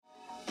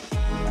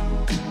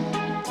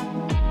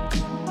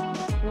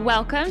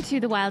Welcome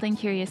to the Wild and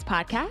Curious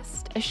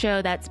podcast, a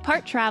show that's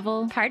part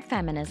travel, part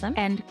feminism,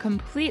 and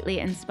completely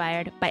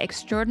inspired by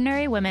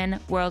extraordinary women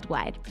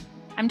worldwide.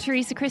 I'm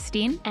Teresa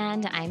Christine.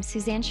 And I'm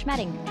Suzanne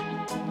Schmetting.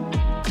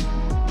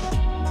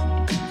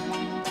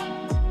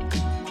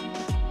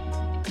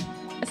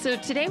 So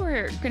today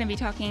we're going to be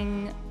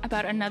talking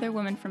about another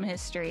woman from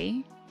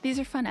history. These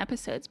are fun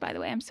episodes, by the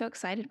way. I'm so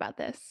excited about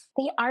this.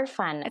 They are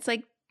fun. It's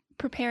like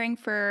preparing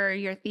for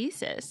your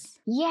thesis.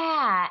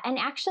 Yeah. And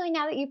actually,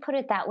 now that you put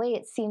it that way,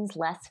 it seems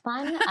less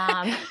fun.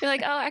 You're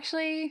like, oh,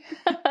 actually,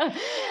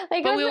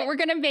 like, but we're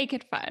going to make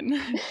it fun.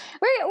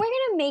 We're going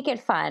to make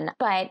it fun.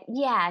 But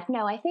yeah,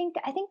 no, I think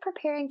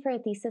preparing for a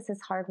thesis is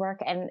hard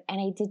work. And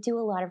I did do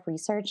a lot of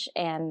research.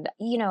 And,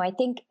 you know, I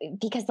think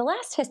because the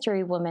last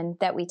history woman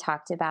that we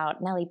talked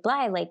about, Nellie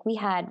Bly, like we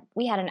had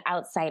an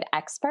outside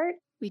expert.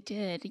 We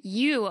did.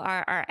 You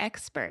are our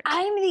expert.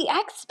 I'm the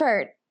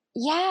expert.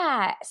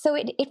 Yeah. So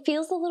it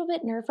feels a little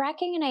bit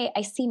nerve-wracking, and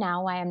I see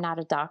now why I'm not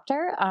a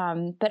doctor.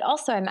 But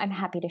also I'm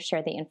happy to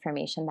share the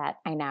information that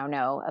I now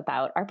know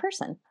about our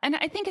person. And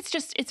I think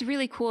it's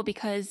really cool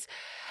because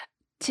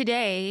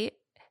today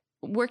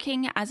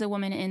working as a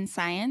woman in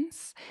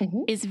science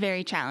is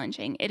very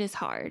challenging. It is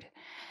hard.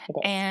 It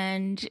is.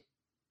 And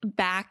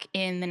back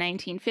in the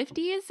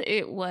 1950s,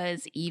 it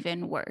was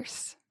even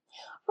worse.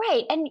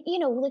 Right. And, you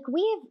know, like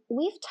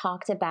we've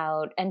talked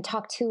about and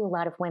talked to a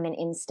lot of women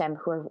in STEM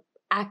who are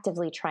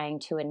actively trying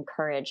to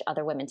encourage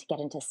other women to get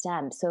into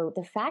STEM. So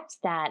the fact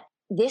that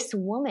this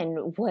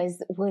woman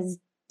was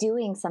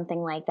doing something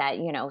like that,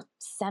 you know,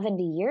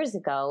 70 years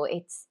ago,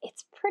 it's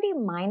pretty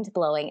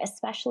mind-blowing,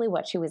 especially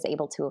what she was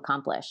able to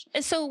accomplish.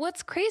 So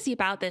what's crazy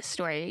about this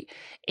story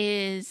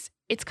is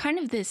it's kind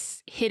of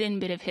this hidden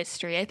bit of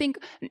history. I think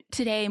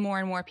today more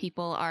and more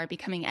people are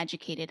becoming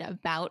educated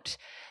about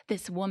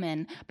this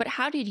woman. But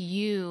how did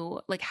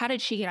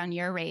she get on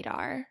your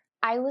radar?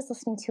 I was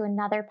listening to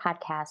another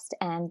podcast,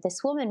 and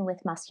this woman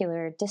with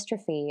muscular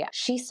dystrophy,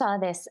 she saw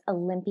this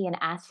Olympian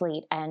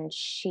athlete and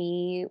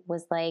she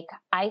was like,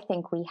 I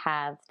think we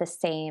have the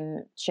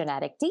same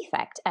genetic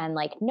defect. And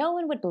like, no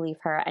one would believe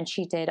her. And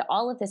she did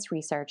all of this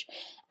research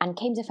and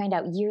came to find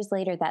out years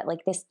later that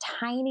like this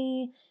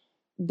tiny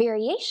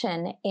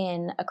variation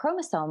in a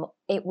chromosome,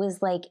 it was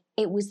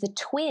the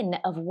twin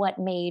of what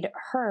made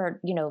her,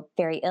 you know,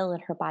 very ill in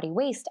her body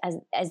waste as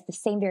the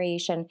same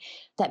variation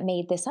that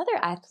made this other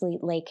athlete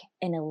like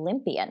an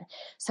Olympian.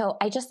 So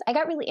I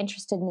got really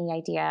interested in the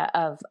idea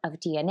of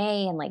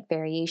DNA and like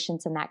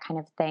variations and that kind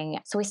of thing.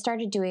 So I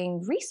started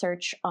doing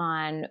research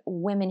on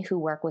women who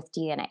work with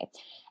DNA.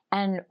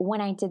 And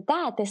when I did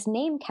that, this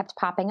name kept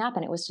popping up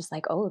and it was just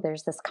like, oh,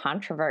 there's this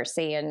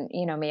controversy. And,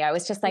 you know, me, I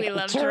was just like, we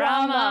love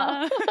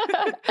drama.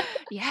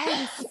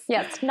 Yes.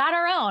 Yeah, it's not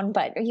our own,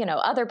 but, you know,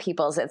 other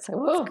people's. It's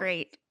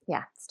great.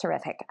 Yeah, it's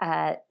terrific.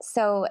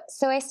 So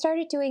I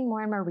started doing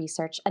more and more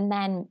research. And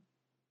then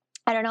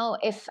I don't know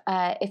if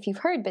you've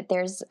heard, but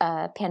there's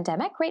a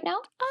pandemic right now.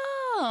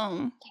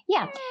 Oh.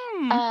 Yeah.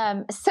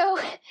 So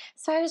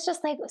I was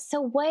just like,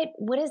 so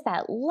what is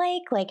that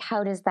like? Like,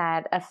 how does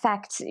that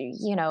affect,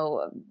 you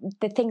know,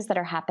 the things that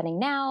are happening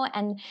now?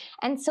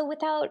 And so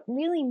without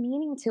really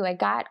meaning to, I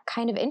got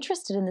kind of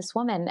interested in this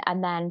woman.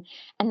 And then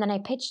I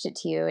pitched it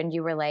to you and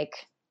you were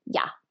like,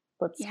 yeah,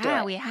 let's do it.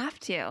 Yeah, we have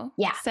to.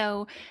 Yeah.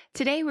 So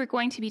today we're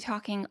going to be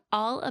talking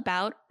all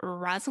about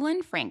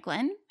Rosalind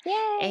Franklin,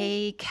 Yay.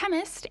 a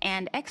chemist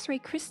and X-ray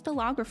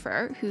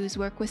crystallographer whose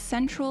work was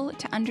central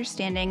to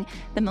understanding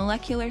the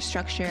molecular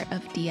structure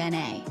of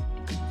DNA.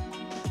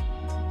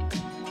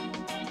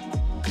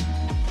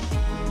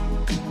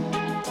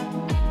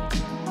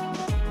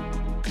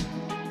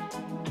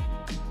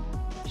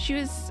 She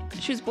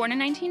was born in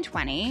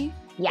 1920.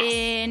 Yes.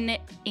 In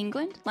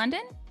England,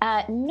 London?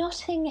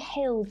 Notting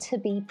Hill, to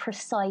be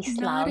precise,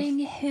 love. Notting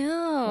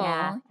Hill.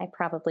 Yeah, I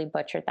probably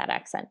butchered that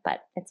accent,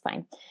 but it's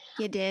fine.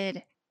 You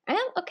did.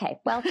 Okay.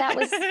 Well, that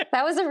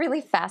was a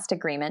really fast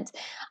agreement.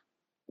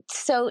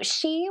 So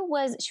she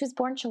was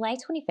born July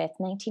 25th,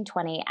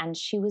 1920, and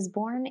she was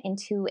born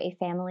into a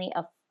family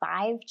of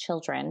 5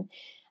 children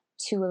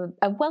to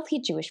a wealthy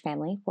Jewish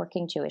family,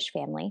 working Jewish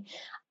family.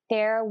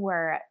 There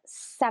were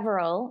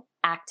several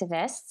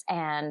activists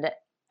and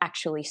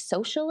actually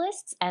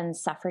socialists and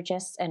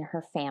suffragists in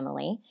her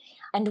family.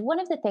 And one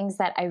of the things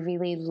that I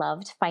really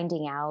loved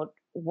finding out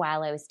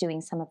while I was doing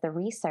some of the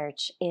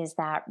research is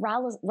that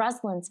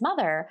Rosalind's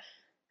mother,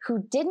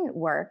 who didn't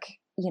work,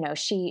 you know,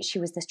 she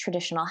was this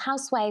traditional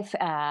housewife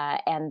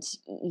and,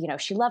 you know,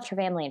 she loved her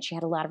family and she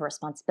had a lot of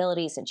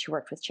responsibilities and she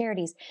worked with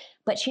charities,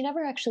 but she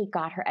never actually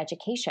got her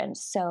education.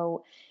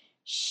 So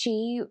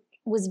she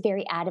was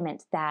very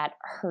adamant that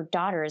her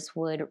daughters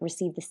would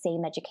receive the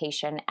same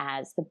education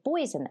as the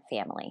boys in the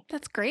family.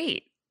 That's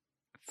great.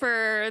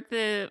 For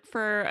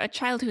a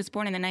child who was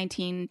born in the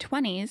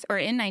 1920s or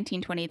in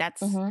 1920,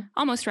 that's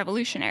almost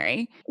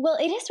revolutionary. Well,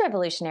 it is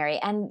revolutionary.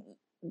 And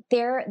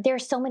there are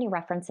so many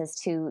references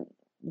to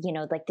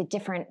like the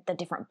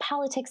different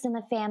politics in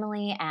the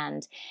family,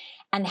 and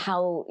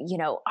how,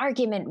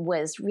 argument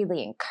was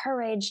really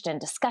encouraged and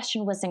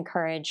discussion was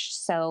encouraged.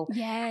 So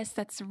Yes,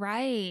 that's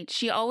right.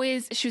 She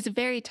was a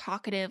very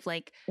talkative,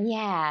 like,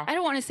 yeah. I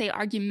don't want to say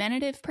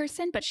argumentative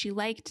person, but she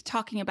liked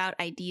talking about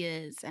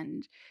ideas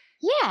and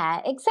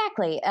Yeah,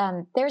 exactly.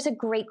 There's a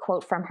great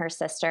quote from her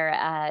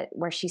sister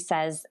where she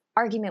says,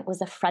 "Argument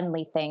was a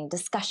friendly thing,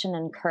 discussion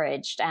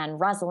encouraged, and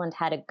Rosalind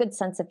had a good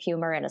sense of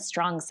humor and a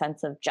strong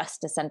sense of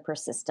justice and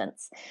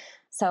persistence."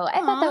 So aw.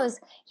 I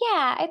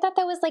thought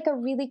that was like a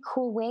really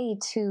cool way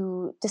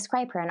to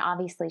describe her. And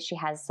obviously, she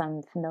has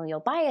some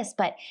familial bias,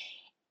 but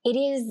it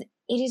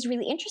is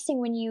really interesting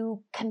when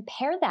you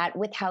compare that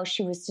with how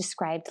she was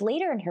described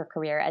later in her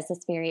career as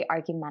this very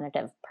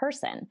argumentative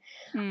person.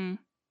 Hmm.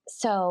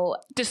 So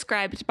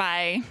Described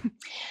by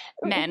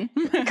men.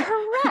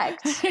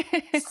 correct.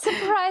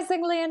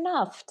 Surprisingly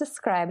enough,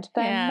 described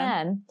by Yeah.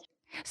 men.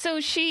 So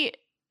she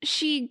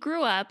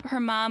grew up, her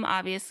mom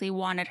obviously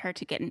wanted her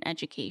to get an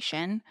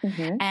education,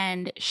 Hmm.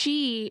 and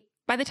she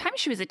by the time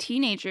she was a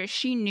teenager,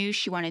 she knew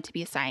she wanted to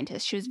be a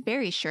scientist. She was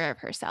very sure of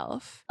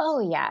herself. Oh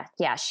yeah,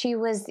 yeah. She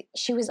was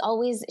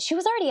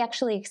already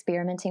actually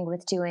experimenting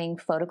with doing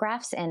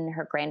photographs in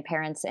her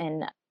grandparents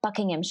in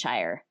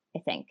Buckinghamshire, I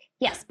think.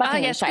 Yes, Ah,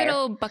 yes, good Buckinghamshire.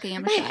 old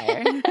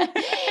Buckinghamshire.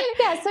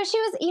 Yeah, so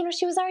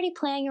she was already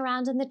playing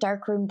around in the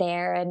dark room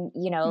there, and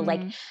like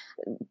Mm.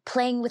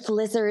 playing with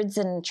lizards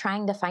and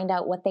trying to find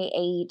out what they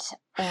ate.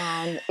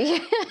 And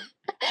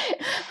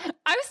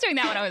I was doing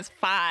that when I was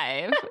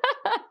 5.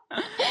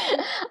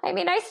 I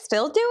mean, I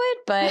still do it,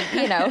 but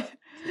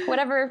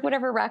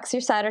whatever rocks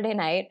your Saturday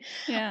night.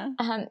 Yeah.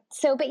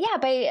 But yeah,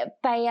 by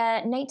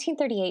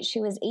 1938, she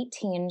was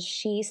 18.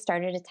 She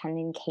started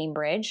attending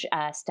Cambridge,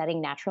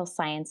 studying natural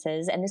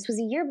sciences, and this was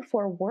a year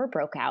before war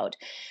broke out.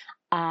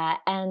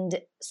 And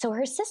so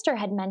her sister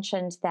had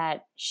mentioned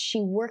that she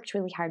worked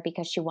really hard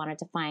because she wanted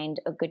to find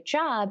a good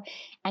job,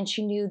 and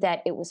she knew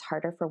that it was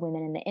harder for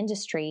women in the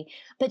industry.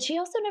 But she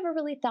also never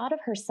really thought of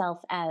herself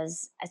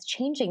as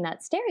changing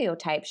that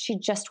stereotype. She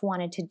just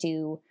wanted to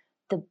do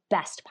the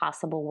best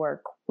possible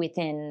work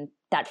within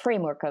that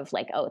framework of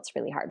like, oh, it's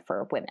really hard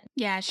for women.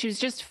 Yeah, she was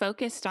just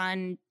focused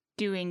on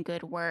doing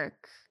good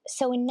work.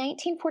 So in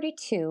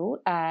 1942,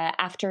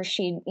 after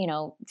she,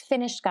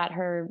 finished, got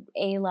her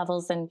A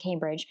levels in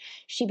Cambridge,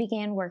 she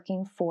began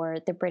working for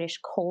the British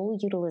Coal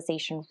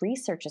Utilization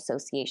Research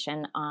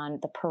Association on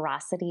the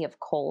porosity of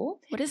coal.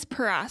 What is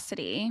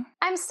porosity?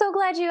 I'm so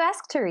glad you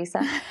asked, Teresa.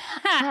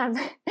 Um,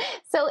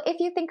 so if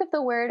you think of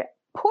the word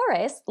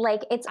porous,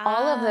 like it's all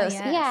of those,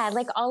 yeah, Yes.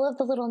 like all of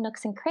the little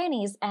nooks and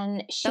crannies,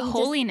 and The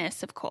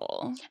holiness of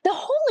coal. the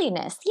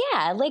holiness,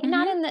 yeah, like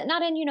not Mhm. in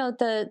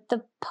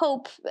the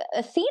Pope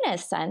Athena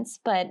sense,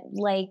 but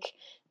like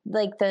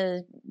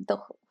the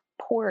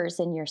pores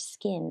in your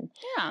skin.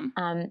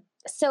 Yeah.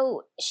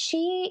 So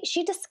she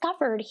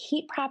discovered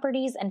heat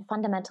properties and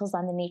fundamentals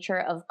on the nature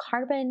of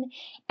carbon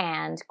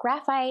and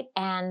graphite,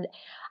 and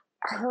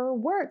her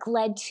work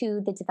led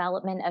to the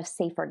development of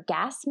safer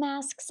gas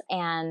masks,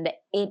 and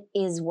it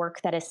is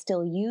work that is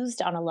still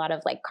used on a lot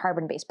of like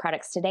carbon-based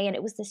products today. And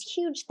it was this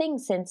huge thing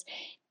since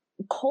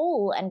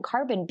coal and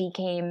carbon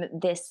became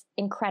this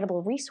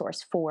incredible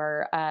resource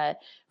for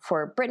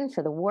Britain,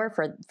 for the war,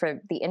 for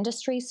the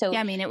industry. So Yeah,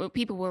 I mean,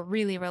 people were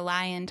really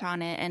reliant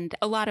on it, and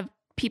a lot of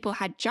people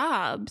had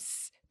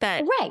jobs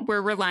that right.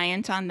 were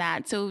reliant on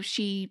that. So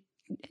she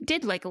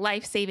did like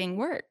life-saving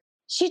work.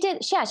 She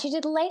did, yeah, she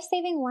did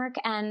life-saving work,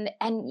 and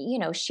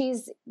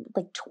she's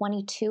like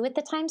 22 at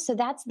the time. So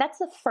that's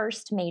the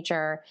first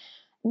major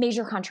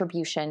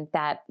contribution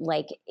that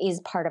like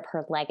is part of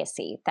her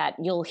legacy that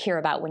you'll hear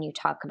about when you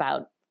talk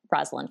about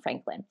Rosalind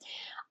Franklin.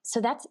 So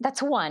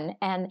that's one.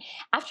 And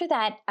after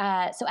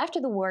that, so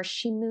after the war,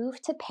 she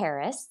moved to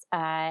Paris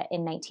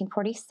in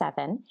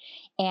 1947,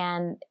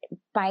 and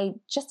by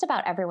just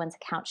about everyone's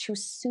account, she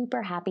was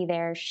super happy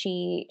there.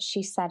 She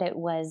said it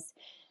was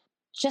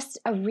just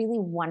a really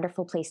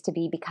wonderful place to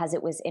be because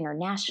it was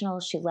international.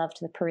 She loved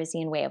the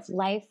Parisian way of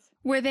life.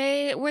 Were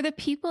the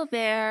people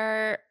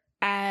there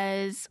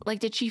as like,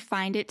 did she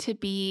find it to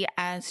be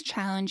as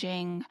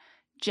challenging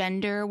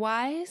gender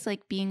wise,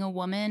 like being a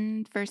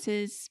woman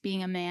versus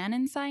being a man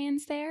in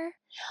science there?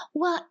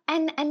 Well,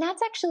 and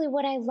that's actually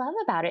what I love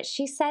about it.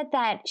 She said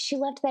that she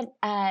loved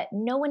that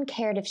no one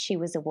cared if she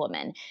was a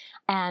woman,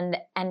 and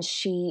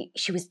she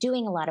was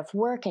doing a lot of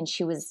work, and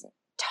she was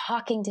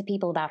talking to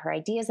people about her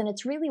ideas, and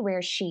it's really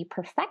where she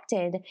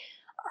perfected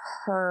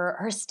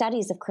her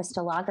studies of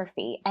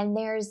crystallography. And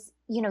there's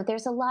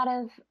a lot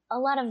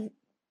of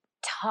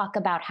talk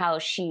about how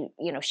she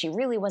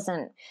really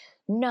wasn't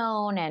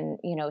known, and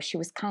she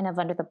was kind of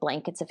under the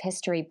blankets of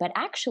history, but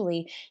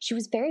actually she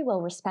was very well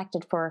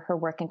respected for her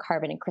work in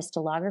carbon and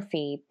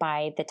crystallography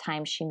by the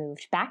time she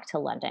moved back to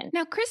London.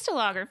 Now,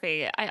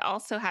 crystallography, I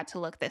also had to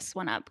look this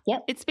one up.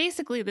 Yep. It's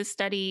basically the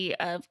study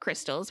of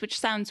crystals, which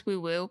sounds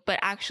woo-woo, but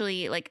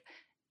actually like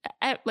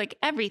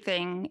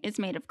everything is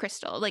made of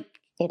crystal. Like,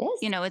 It is.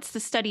 it's the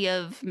study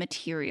of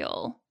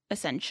material.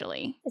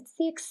 essentially? It's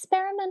the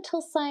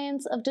experimental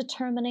science of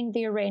determining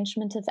the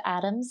arrangement of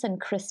atoms and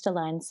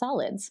crystalline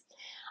solids.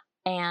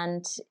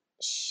 And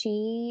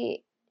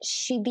she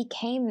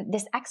became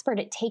this expert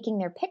at taking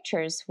their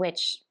pictures,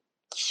 which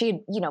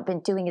she'd been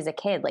doing as a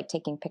kid, like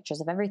taking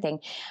pictures of everything.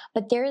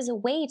 But there is a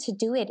way to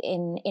do it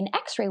in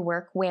x-ray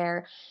work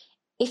where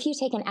if you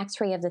take an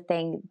x-ray of the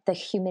thing, the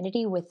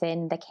humidity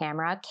within the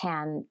camera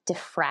can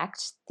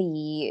diffract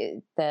the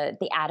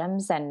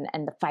atoms and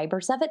the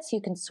fibers of it, so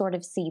you can sort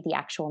of see the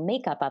actual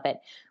makeup of it,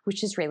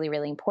 which is really,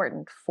 really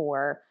important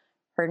for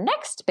her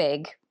next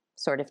big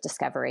sort of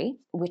discovery,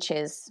 which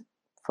is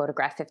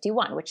photograph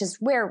 51, which is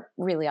where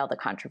really all the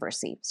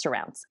controversy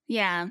surrounds.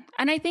 Yeah.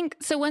 And I think,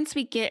 so once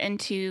we get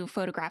into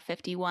photograph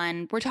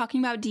 51, we're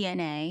talking about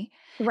DNA.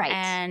 Right.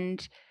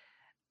 And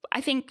I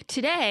think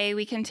today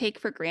we can take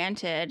for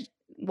granted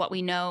what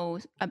we know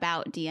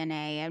about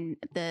DNA and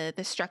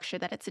the structure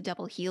that it's a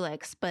double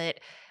helix, but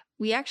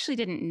we actually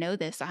didn't know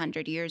this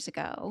 100 years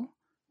ago.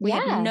 We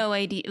had no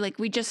idea. Like,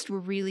 we just were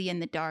really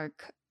in the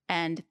dark,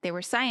 and there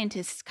were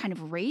scientists kind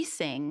of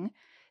racing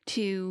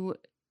to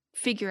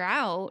figure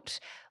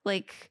out,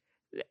 like,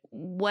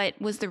 what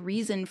was the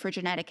reason for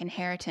genetic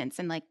inheritance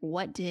and, like,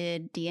 what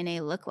did DNA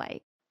look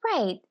like?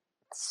 Right.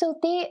 So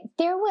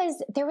there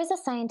was a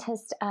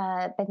scientist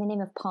by the name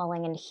of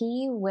Pauling, and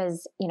he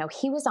was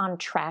on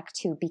track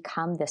to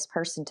become this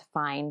person to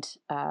find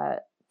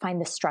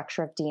the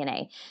structure of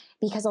DNA,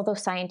 because although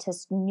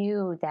scientists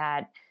knew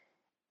that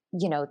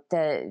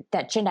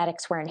that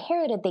genetics were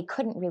inherited, they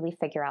couldn't really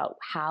figure out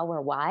how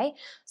or why.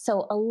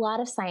 So a lot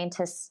of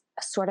scientists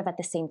sort of at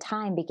the same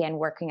time began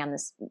working on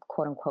this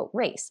quote unquote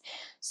race.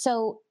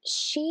 So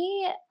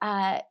she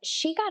got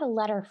a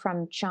letter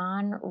from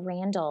John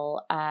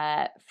Randall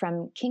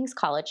from King's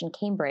College in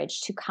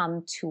Cambridge to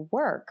come to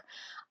work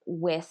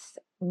with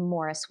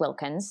Morris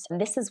Wilkins. And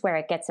this is where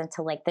it gets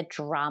into like the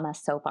drama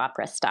soap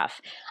opera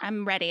stuff.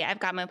 I'm ready. I've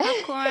got my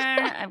popcorn.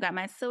 I've got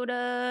my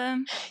soda.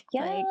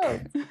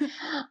 Yes.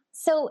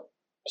 So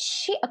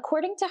she,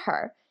 according to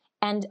her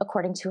and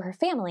according to her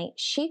family,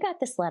 she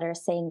got this letter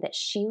saying that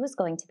she was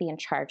going to be in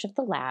charge of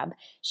the lab.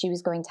 She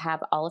was going to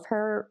have all of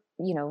her,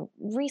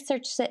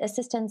 research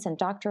assistants and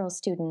doctoral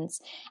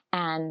students,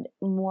 and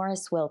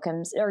Morris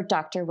Wilkins, or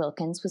Dr.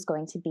 Wilkins, was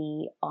going to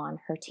be on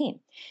her team.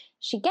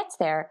 She gets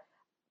there.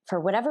 For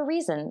whatever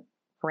reason,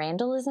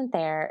 Randall isn't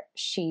there.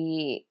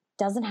 She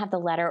doesn't have the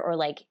letter, or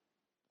like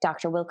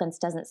Dr. Wilkins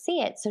doesn't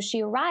see it. So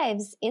she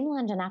arrives in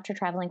London after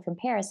traveling from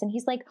Paris, and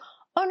he's like,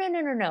 "Oh,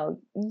 no.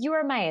 You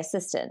are my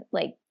assistant.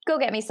 Like, go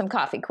get me some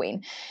coffee,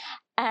 queen."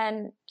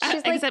 And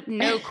she's like, except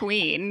no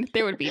queen.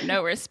 There would be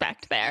no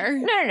respect there.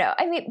 No.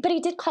 I mean, but he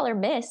did call her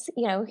Miss.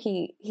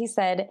 He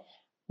said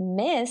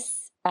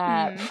Miss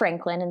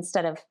Franklin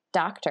instead of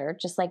doctor,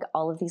 just like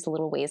all of these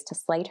little ways to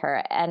slight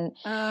her. And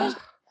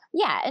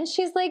yeah, and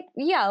she's like,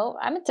 "Yo,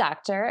 I'm a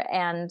doctor,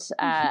 and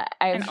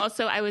and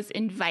also I was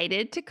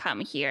invited to come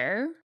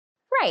here."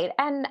 Right,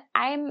 and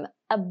I'm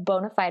a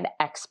bona fide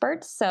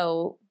expert,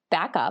 so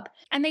back up.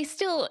 And they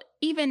still,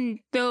 even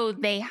though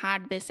they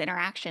had this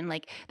interaction,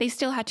 like, they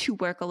still had to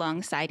work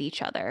alongside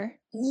each other.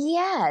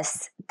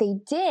 Yes, they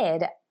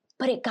did,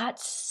 but it got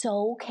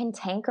so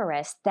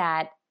cantankerous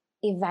that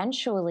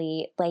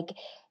eventually, like,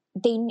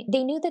 they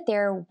knew that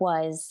there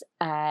was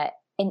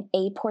an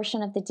A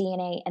portion of the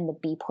DNA and the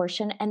B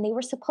portion, and they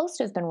were supposed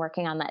to have been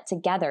working on that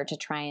together to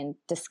try and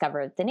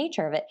discover the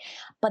nature of it.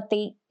 But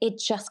it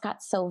just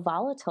got so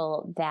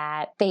volatile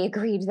that they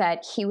agreed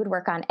that he would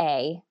work on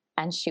A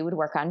and she would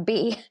work on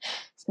B.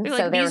 They're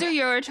like, these are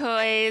your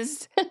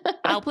toys.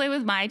 I'll play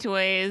with my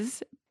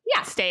toys.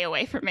 Yeah. Stay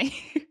away from me.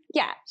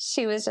 Yeah.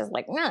 She was just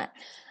like, nah.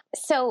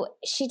 So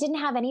she didn't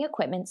have any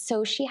equipment,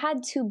 so she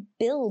had to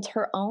build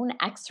her own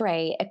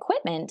X-ray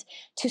equipment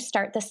to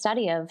start the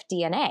study of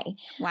DNA.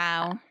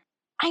 Wow.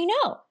 I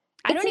know.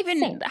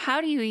 How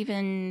do you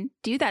even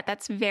do that?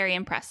 That's very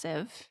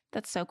impressive.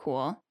 That's so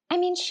cool. I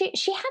mean, she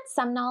had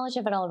some knowledge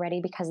of it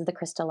already because of the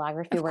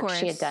crystallography work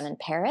she had done in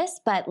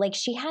Paris, but like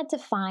she had to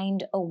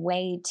find a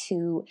way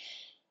to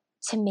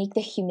make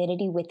the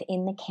humidity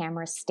within the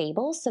camera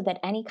stable so that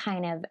any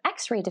kind of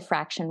X-ray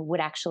diffraction would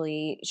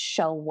actually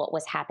show what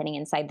was happening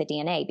inside the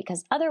DNA,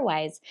 because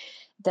otherwise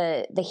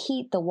the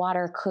heat, the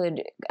water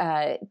could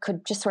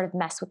just sort of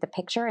mess with the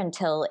picture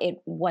until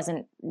it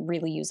wasn't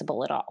really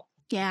usable at all.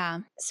 Yeah.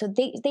 So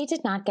they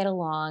did not get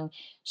along.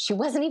 She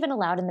wasn't even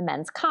allowed in the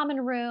men's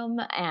common room,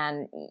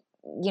 and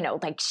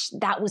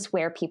that was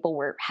where people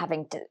were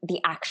having the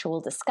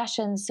actual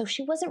discussions. So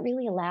she wasn't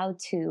really allowed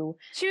to.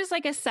 She was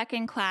like a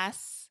second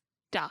class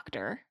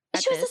doctor.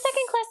 She was a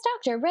second class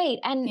doctor, right?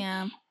 And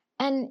yeah.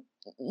 And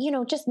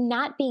just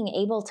not being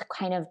able to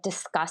kind of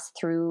discuss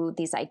through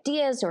these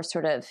ideas or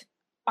sort of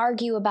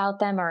argue about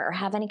them or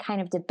have any kind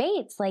of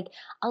debates. Like,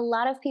 a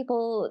lot of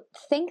people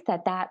think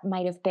that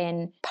might have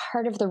been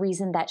part of the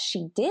reason that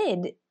she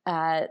did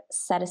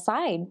set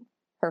aside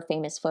her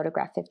famous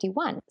photograph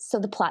 51. So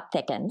the plot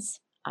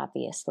thickens,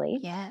 obviously.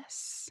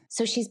 Yes.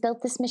 So she's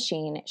built this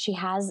machine. She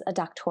has a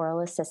doctoral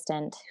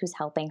assistant who's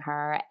helping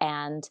her,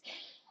 and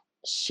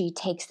she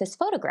takes this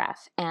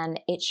photograph, and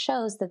it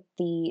shows that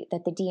the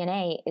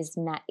DNA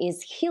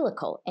is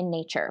helical in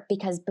nature,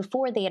 because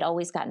before they had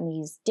always gotten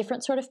these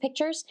different sort of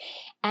pictures,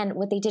 and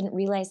what they didn't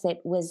realize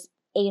that was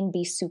A and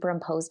B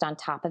superimposed on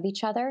top of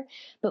each other.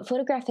 But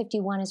photograph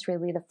 51 is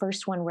really the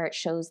first one where it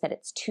shows that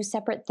it's two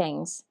separate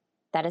things,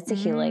 that it's a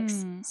helix.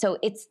 Mm. So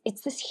it's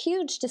this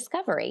huge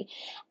discovery.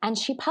 And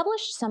she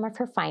published some of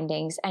her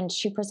findings, and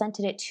she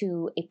presented it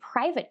to a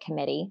private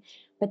committee,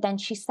 but then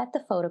she set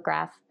the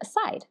photograph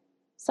aside,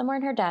 somewhere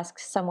in her desk,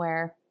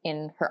 somewhere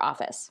in her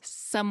office.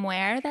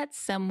 Somewhere that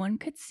someone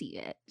could see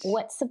it.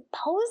 What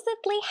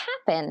supposedly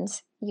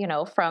happened,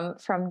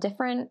 from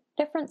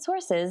different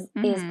sources,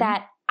 is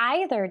that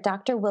either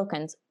Dr.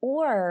 Wilkins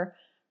or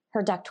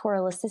her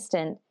doctoral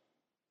assistant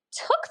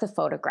took the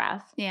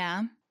photograph,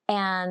 yeah,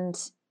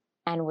 and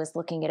was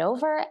looking it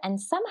over,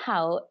 and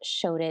somehow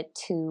showed it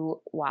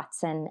to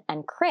Watson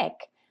and Crick.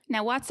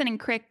 Now, Watson and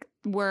Crick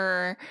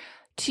were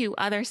two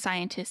other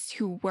scientists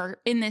who were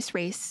in this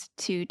race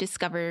to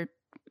discover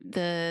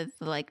the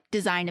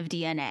design of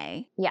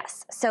DNA.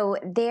 Yes. So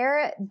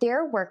they're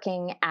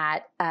working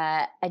at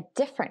a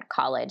different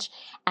college,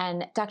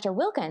 and Dr.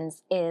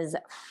 Wilkins is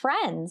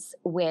friends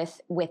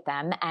with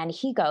them, and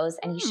he goes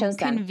and he shows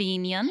them.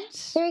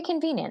 Convenient. Very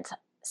convenient.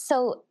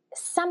 So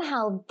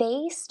somehow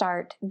they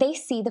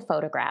see the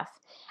photograph,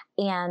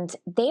 and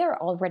they are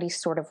already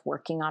sort of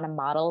working on a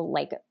model,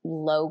 like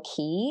low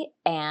key,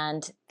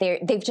 and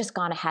they've just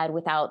gone ahead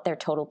without their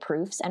total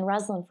proofs. And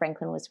Rosalind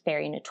Franklin was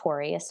very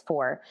notorious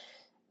for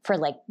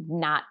like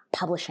not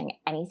publishing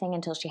anything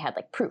until she had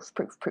like proof.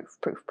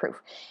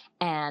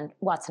 And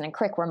Watson and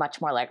Crick were much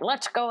more like,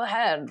 let's go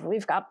ahead,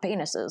 we've got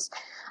penises.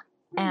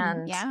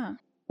 And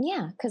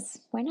yeah, because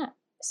why not?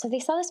 So they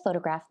saw this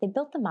photograph, they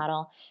built the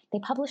model, they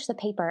published the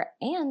paper,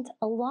 and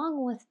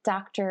along with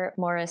Dr.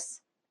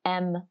 Morris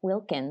M.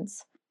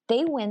 Wilkins,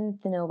 they win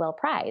the Nobel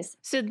Prize.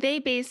 So they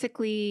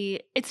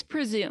basically, it's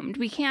presumed,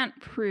 we can't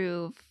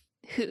prove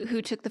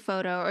who took the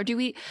photo, or do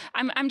we?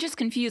 I'm just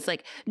confused.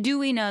 Like, do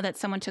we know that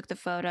someone took the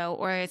photo,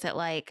 or is it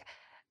like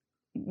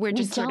we're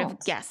just sort of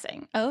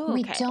guessing? Oh, okay.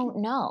 We don't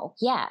know.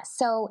 Yeah.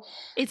 So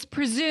it's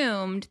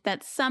presumed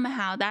that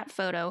somehow that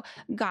photo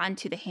got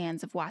into the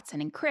hands of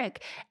Watson and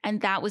Crick,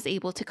 and that was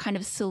able to kind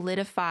of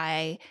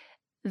solidify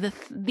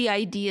the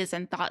ideas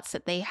and thoughts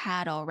that they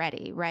had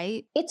already,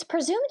 right? It's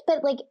presumed,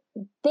 but like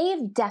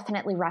they've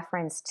definitely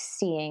referenced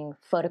seeing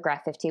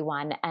photograph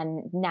 51,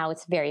 and now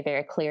it's very,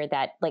 very clear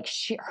that like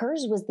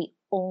hers was the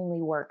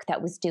only work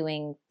that was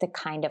doing the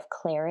kind of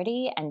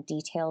clarity and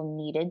detail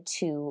needed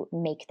to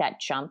make that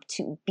jump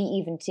to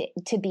be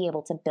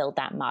able to build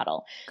that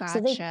model. Gotcha.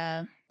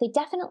 So they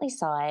definitely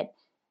saw it.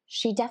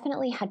 She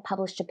definitely had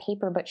published a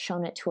paper, but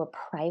shown it to a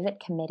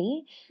private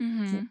committee.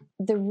 Mm-hmm.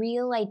 The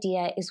real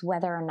idea is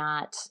whether or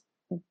not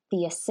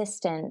the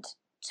assistant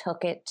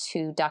took it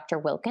to Dr.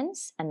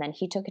 Wilkins, and then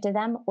he took it to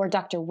them, or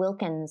Dr.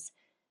 Wilkins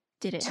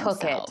did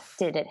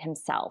it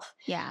himself.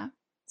 Yeah.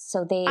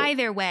 So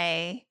either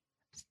way,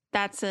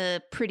 that's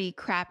a pretty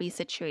crappy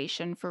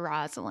situation for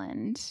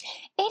Rosalind.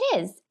 It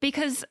is.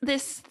 Because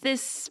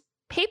this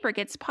paper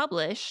gets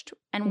published,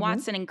 and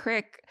Watson and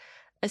Crick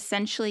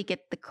essentially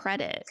get the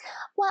credit.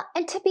 Well,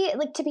 and to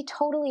be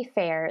totally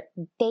fair,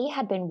 they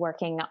had been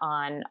working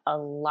on a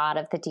lot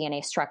of the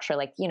DNA structure.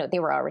 Like, they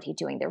were already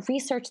doing their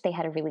research. They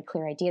had a really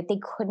clear idea. They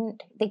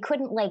couldn't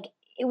like,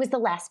 it was the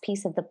last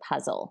piece of the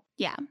puzzle.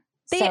 Yeah.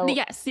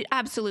 Yes,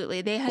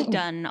 absolutely. They had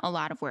done a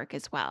lot of work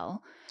as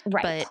well.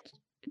 Right.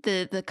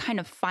 But the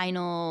kind of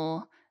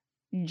final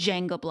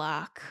Jenga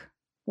block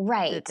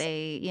that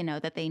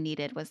they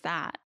needed was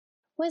that.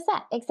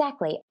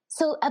 Exactly.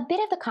 So a bit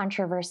of the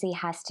controversy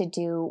has to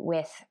do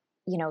with,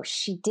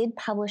 she did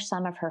publish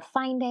some of her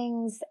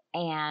findings,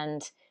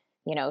 and,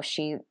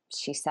 she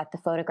set the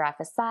photograph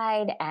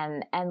aside,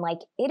 and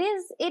like it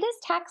is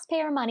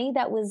taxpayer money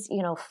that was,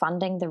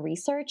 funding the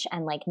research,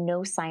 and like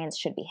no science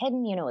should be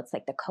hidden. It's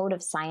like the code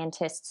of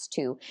scientists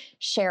to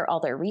share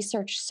all their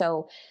research.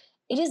 So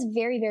it is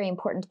very, very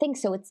important thing.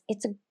 So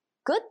it's a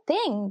good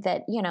thing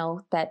that,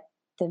 that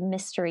the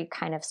mystery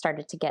kind of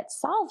started to get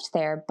solved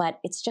there, but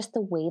it's just the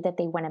way that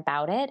they went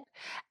about it.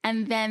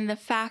 And then the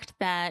fact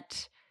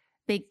that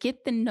they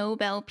get the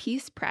Nobel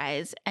Peace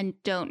Prize and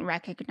don't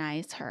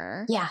recognize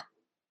her. Yeah.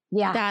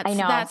 Yeah, I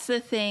know. That's the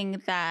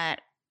thing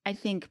that I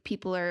think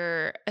people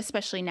are,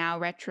 especially now,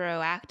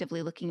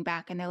 retroactively looking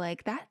back, and they're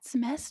like, that's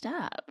messed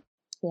up.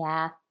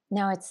 Yeah.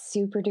 No, it's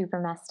super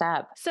duper messed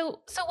up.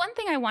 So one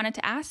thing I wanted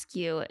to ask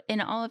you in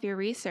all of your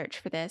research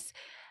for this,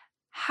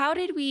 how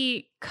did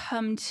we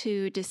come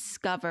to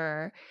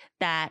discover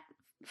that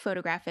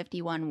photograph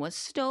 51 was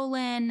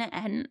stolen?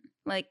 And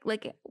like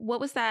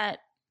what was that?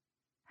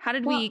 How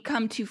did we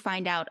come to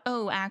find out,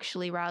 oh,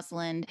 actually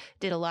Rosalind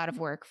did a lot of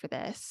work for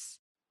this?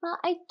 Well,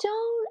 I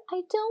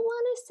don't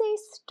want to say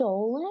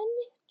stolen,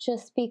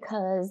 just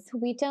because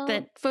we don't.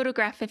 That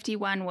photograph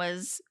 51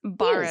 was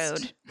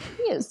borrowed.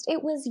 Used.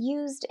 It was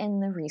used in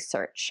the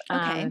research.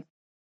 Okay.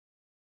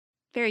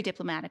 Very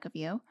diplomatic of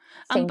you.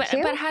 Thank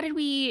you. But how did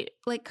we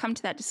like come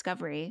to that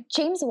discovery?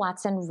 James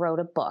Watson wrote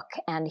a book,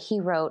 and he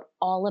wrote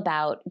all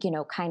about,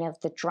 kind of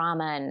the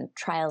drama and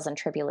trials and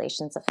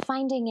tribulations of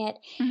finding it.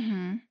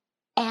 Mm-hmm.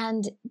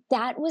 And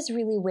that was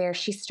really where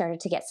she started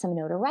to get some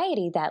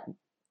notoriety,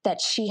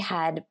 that she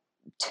had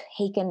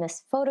taken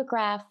this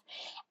photograph,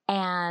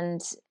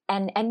 and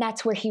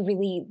that's where he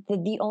really,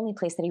 the only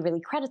place that he really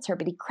credits her,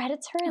 but he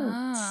credits her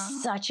in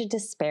such a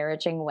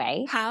disparaging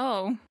way.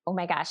 How? Oh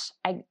my gosh.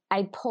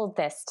 I pulled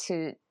this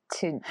to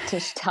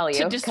tell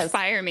you. To just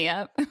fire me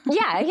up.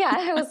 yeah.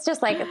 It was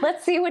just like,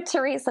 let's see what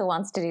Teresa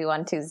wants to do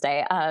on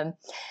Tuesday.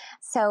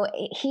 So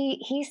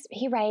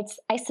he writes,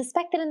 I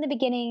suspect that in the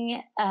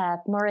beginning,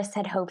 Morris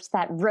had hoped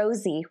that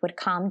Rosie would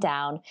calm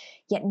down,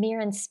 yet mere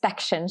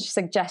inspection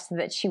suggested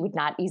that she would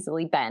not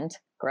easily bend.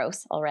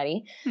 Gross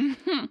already.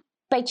 Mm-hmm.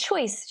 By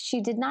choice,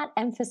 she did not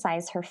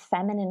emphasize her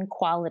feminine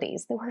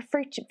qualities. Though her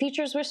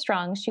features were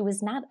strong, she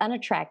was not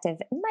unattractive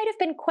and might have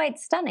been quite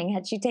stunning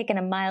had she taken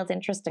a mild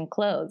interest in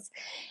clothes.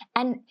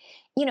 And,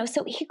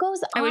 so he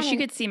goes on. I wish you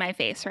could see my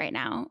face right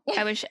now.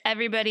 I wish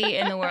everybody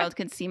in the world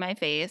could see my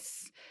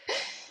face.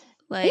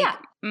 Like, yeah.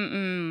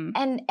 Mm-mm.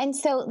 And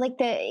so like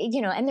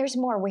and there's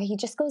more where he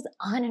just goes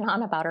on and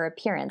on about her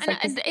appearance.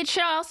 And it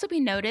should also be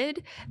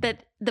noted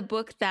that the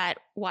book that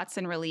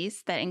Watson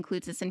released that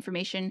includes this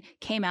information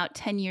came out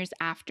 10 years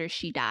after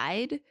she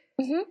died.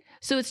 Mm-hmm.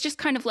 So it's just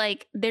kind of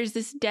like there's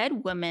this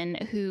dead woman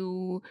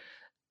who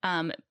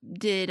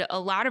did a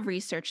lot of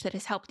research that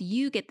has helped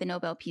you get the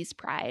Nobel Peace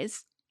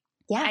Prize.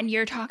 Yeah. And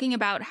you're talking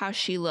about how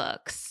she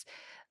looks.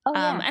 Oh,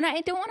 yeah. And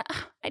I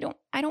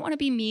don't want to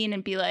be mean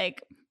and be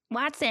like,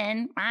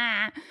 Watson,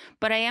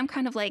 but I am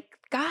kind of like,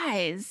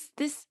 guys,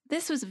 this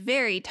was a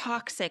very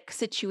toxic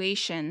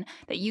situation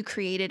that you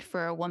created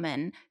for a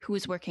woman who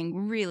was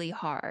working really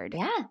hard.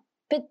 Yeah,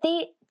 but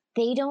they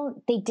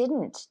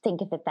didn't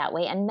think of it that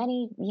way, and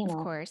many, of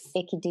course,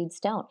 icky dudes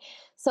don't.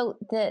 So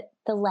the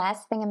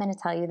last thing I'm going to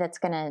tell you that's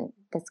gonna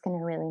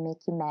really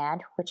make you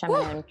mad, which I'm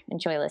going to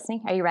enjoy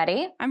listening. Are you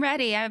ready? I'm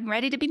ready. I'm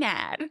ready to be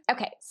mad.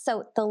 Okay,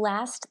 so the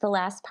last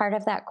part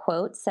of that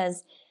quote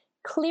says,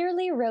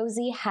 clearly,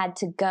 Rosie had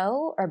to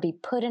go or be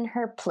put in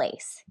her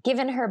place.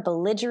 Given her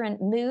belligerent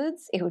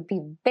moods, it would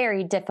be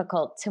very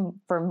difficult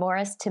for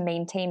Morris to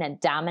maintain a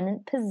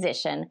dominant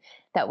position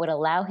that would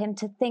allow him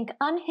to think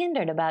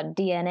unhindered about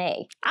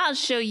DNA. I'll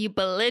show you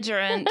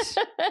belligerent. Just,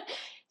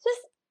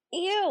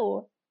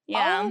 ew.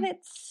 Yeah. All of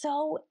it's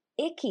so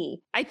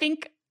icky. I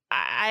think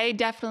I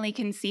definitely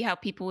can see how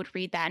people would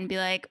read that and be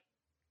like,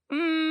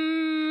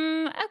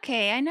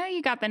 okay, I know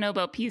you got the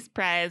Nobel Peace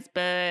Prize,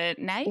 but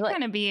now you're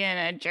kind of being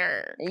a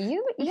jerk.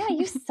 You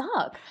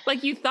suck.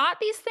 Like, you thought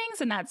these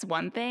things, and that's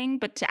one thing,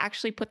 but to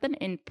actually put them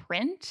in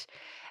print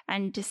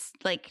and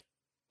just, like,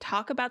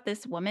 talk about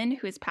this woman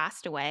who has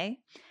passed away,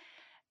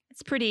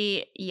 it's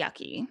pretty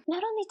yucky.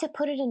 Not only to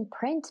put it in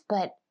print,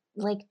 but,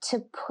 like, to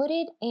put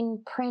it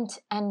in print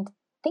and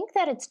think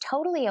that it's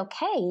totally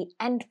okay,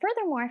 and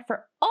furthermore,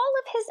 for all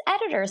of his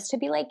editors to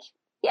be like,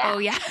 yeah. Oh,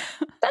 yeah.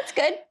 That's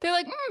good. They're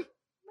like,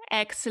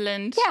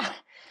 excellent. Yeah,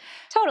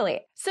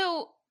 totally.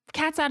 So,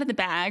 cat's out of the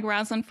bag.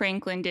 Rosalind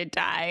Franklin did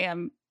die.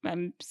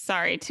 I'm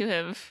sorry to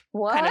have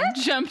kind of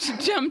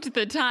jumped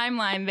the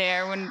timeline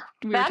there when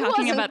we were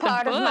talking about the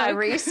book. That wasn't part of my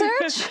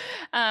research.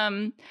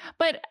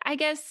 But I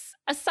guess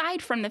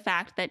aside from the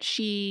fact that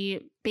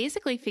she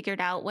basically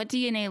figured out what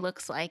DNA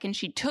looks like, and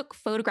she took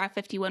photograph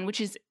 51,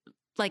 which is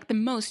like the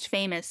most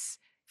famous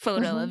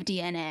photo of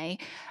DNA.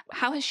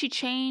 How has she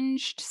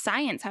changed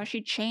science? How has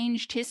she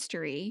changed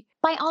history?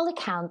 By all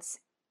accounts,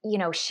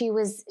 she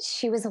was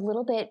a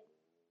little bit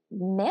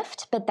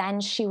miffed, but then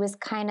she was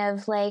kind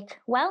of like,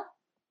 well,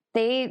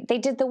 they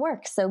did the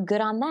work, so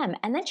good on them.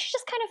 And then she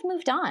just kind of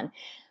moved on,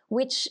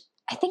 which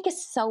I think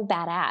is so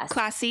badass.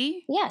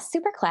 Classy. Yeah,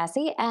 super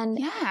classy. And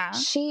yeah.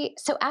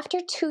 So after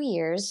 2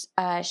 years,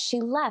 she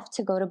left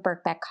to go to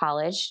Birkbeck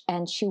College,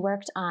 and she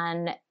worked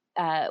on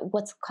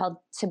what's called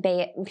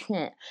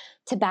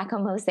tobacco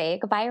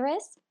mosaic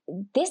virus.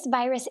 This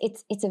virus,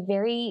 it's a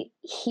very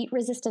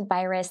heat-resistant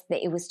virus.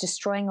 That it was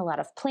destroying a lot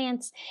of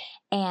plants,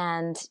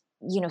 and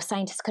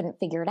scientists couldn't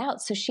figure it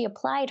out. So she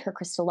applied her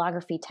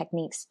crystallography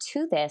techniques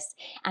to this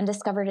and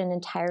discovered an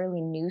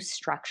entirely new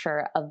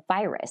structure of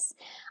virus.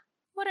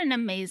 What an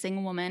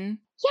amazing woman!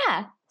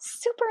 Yeah,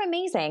 super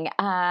amazing.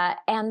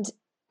 And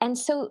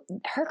so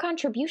her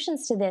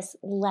contributions to this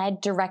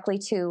led directly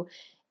to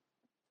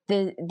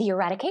the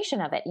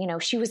eradication of it.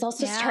 She was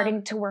also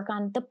starting to work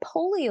on the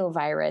polio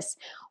virus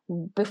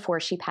before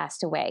she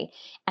passed away.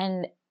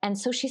 And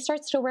so she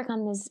starts to work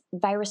on this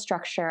virus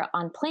structure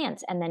on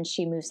plants, and then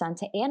she moves on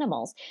to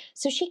animals.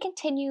 So she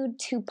continued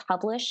to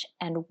publish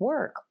and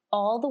work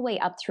all the way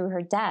up through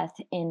her death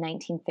in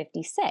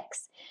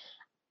 1956.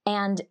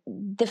 And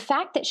the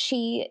fact that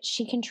she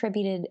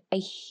contributed a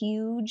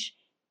huge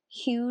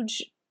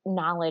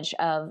knowledge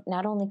of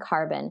not only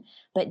carbon,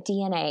 but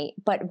DNA,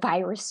 but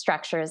virus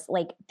structures,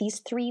 like these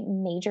three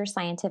major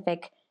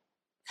scientific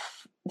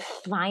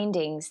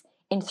findings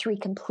in three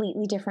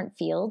completely different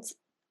fields,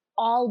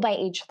 all by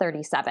age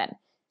 37,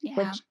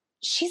 which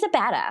she's a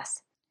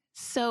badass.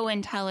 So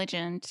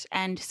intelligent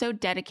and so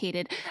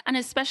dedicated, and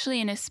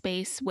especially in a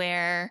space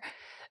where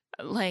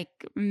like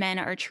men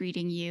are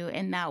treating you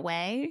in that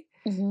way,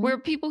 where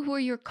people who are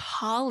your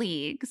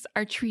colleagues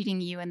are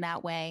treating you in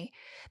that way.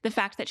 The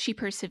fact that she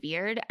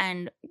persevered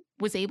and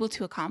was able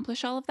to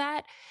accomplish all of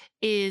that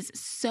is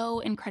so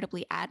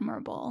incredibly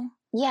admirable.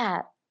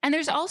 Yeah. And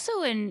there's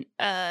also an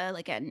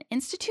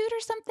institute or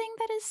something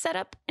that is set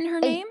up in her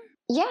name.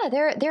 Yeah,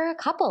 there are a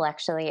couple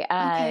actually.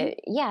 Okay.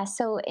 Yeah,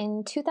 so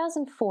in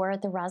 2004,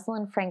 the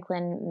Rosalind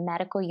Franklin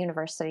Medical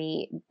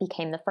University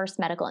became the first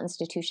medical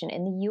institution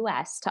in the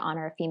U.S. to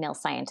honor a female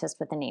scientist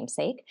with a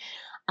namesake.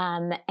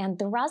 And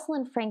the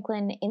Rosalind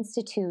Franklin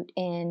Institute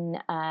in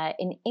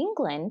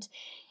England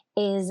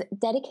is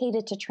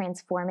dedicated to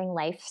transforming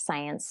life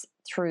science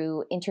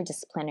through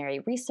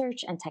interdisciplinary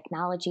research and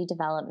technology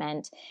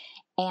development.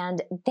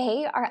 And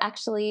they are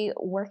actually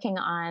working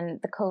on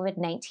the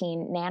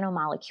COVID-19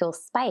 nanomolecule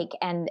spike.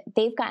 And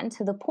they've gotten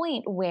to the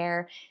point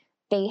where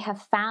they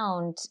have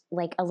found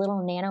like a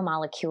little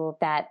nanomolecule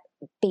that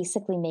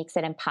basically makes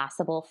it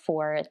impossible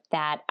for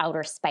that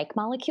outer spike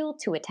molecule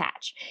to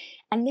attach.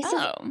 And this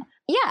is,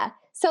 yeah.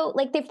 So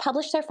like they've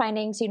published their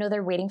findings,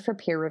 they're waiting for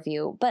peer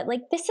review. But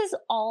like this is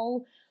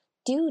all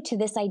due to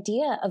this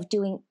idea of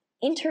doing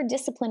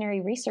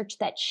interdisciplinary research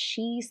that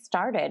she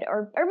started,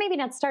 or maybe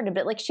not started,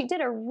 but like she did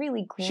a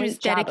really great job. She was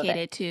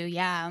dedicated to,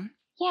 yeah.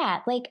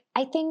 Yeah, like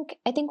I think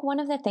one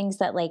of the things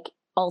that like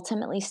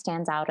ultimately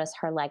stands out as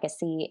her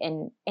legacy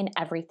in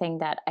everything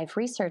that I've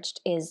researched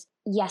is,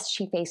 yes,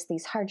 she faced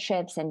these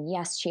hardships, and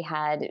yes, she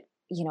had,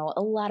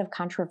 a lot of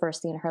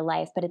controversy in her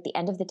life, but at the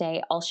end of the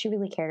day, all she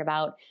really cared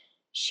about,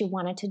 she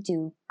wanted to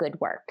do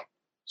good work.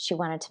 She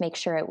wanted to make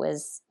sure it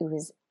was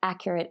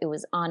accurate, it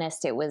was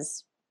honest, it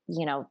was,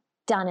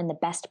 done in the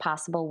best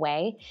possible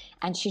way.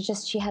 And she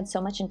had so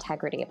much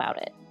integrity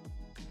about it.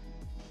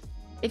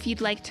 If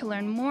you'd like to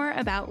learn more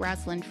about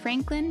Rosalind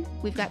Franklin,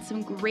 we've got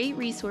some great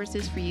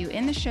resources for you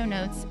in the show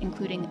notes,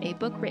 including a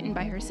book written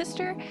by her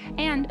sister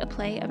and a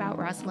play about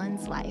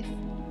Rosalind's life.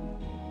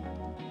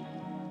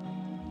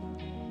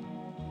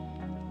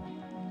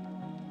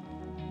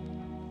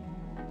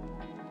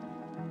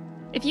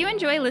 If you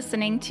enjoy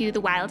listening to the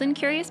Wild and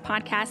Curious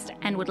podcast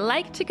and would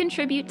like to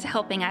contribute to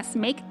helping us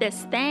make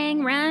this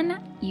thing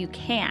run, you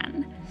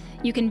can.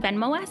 You can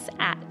Venmo us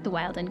at The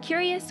Wild and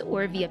Curious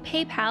or via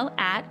PayPal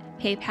at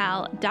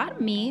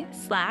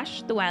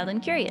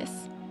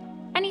paypal.me/TheWildandCurious.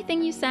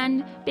 Anything you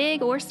send,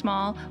 big or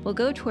small, will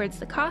go towards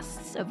the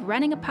costs of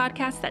running a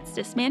podcast that's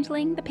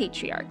dismantling the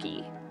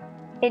patriarchy.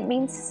 It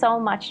means so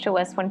much to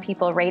us when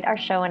people rate our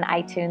show in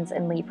iTunes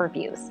and leave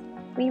reviews.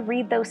 We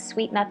read those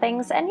sweet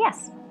nothings, and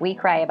yes, we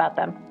cry about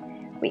them.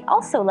 We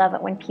also love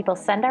it when people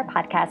send our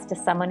podcast to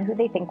someone who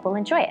they think will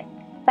enjoy it.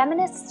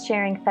 Feminists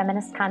sharing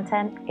feminist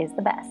content is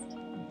the best.